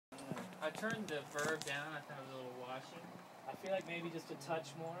I turned the verb down. I thought it was a little washy. I feel like maybe just a touch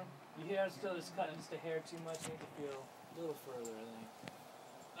more. Your hair is still just cutting just a hair too much. You need to feel a little further, I think.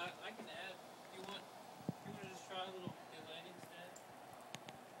 I can add. You want to just try a little delay instead?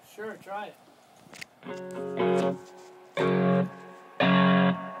 Sure, try it.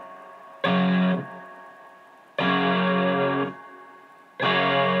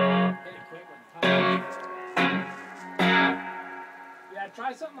 Hit it quick one. Yeah,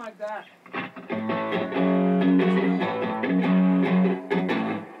 try something like that.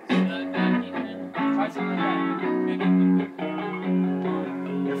 Try something like that.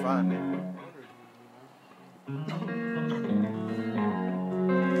 You're fine, man.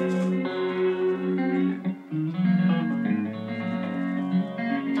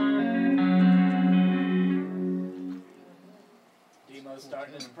 Demo's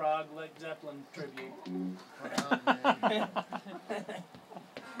starting his Prague Led Zeppelin tribute.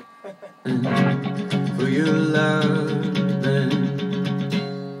 For your loving.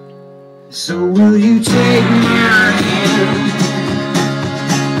 So will you take my hand?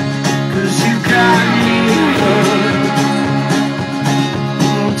 'Cause you got me hooked.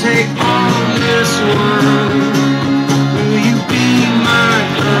 Won't take on this world. Will you be my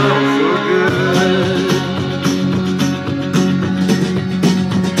girl for good?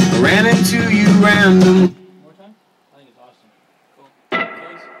 I ran into you random. More time? I think it's awesome. Cool.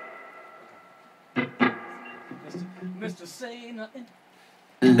 Mr. Say Nothing.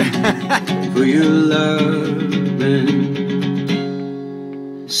 For your loving.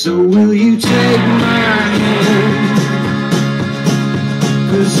 So will you take my hand?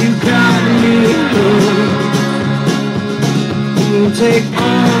 'Cause you got me hooked. You'll take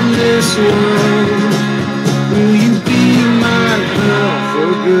on this world. Will you be my girl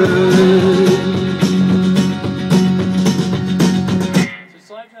for good? So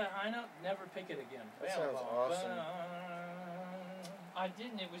select that high note, never pick it again. That sounds awesome. I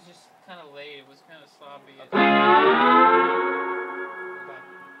didn't. It was just kind of late. It was kind of sloppy.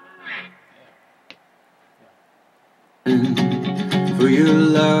 For your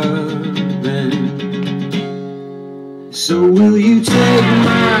loving. So will you take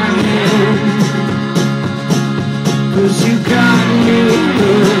my hand? 'Cause you got me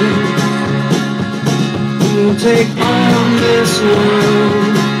hooked. You'll take on this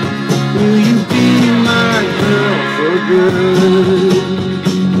world. Will you be my girl for good?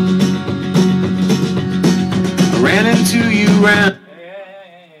 I ran into you round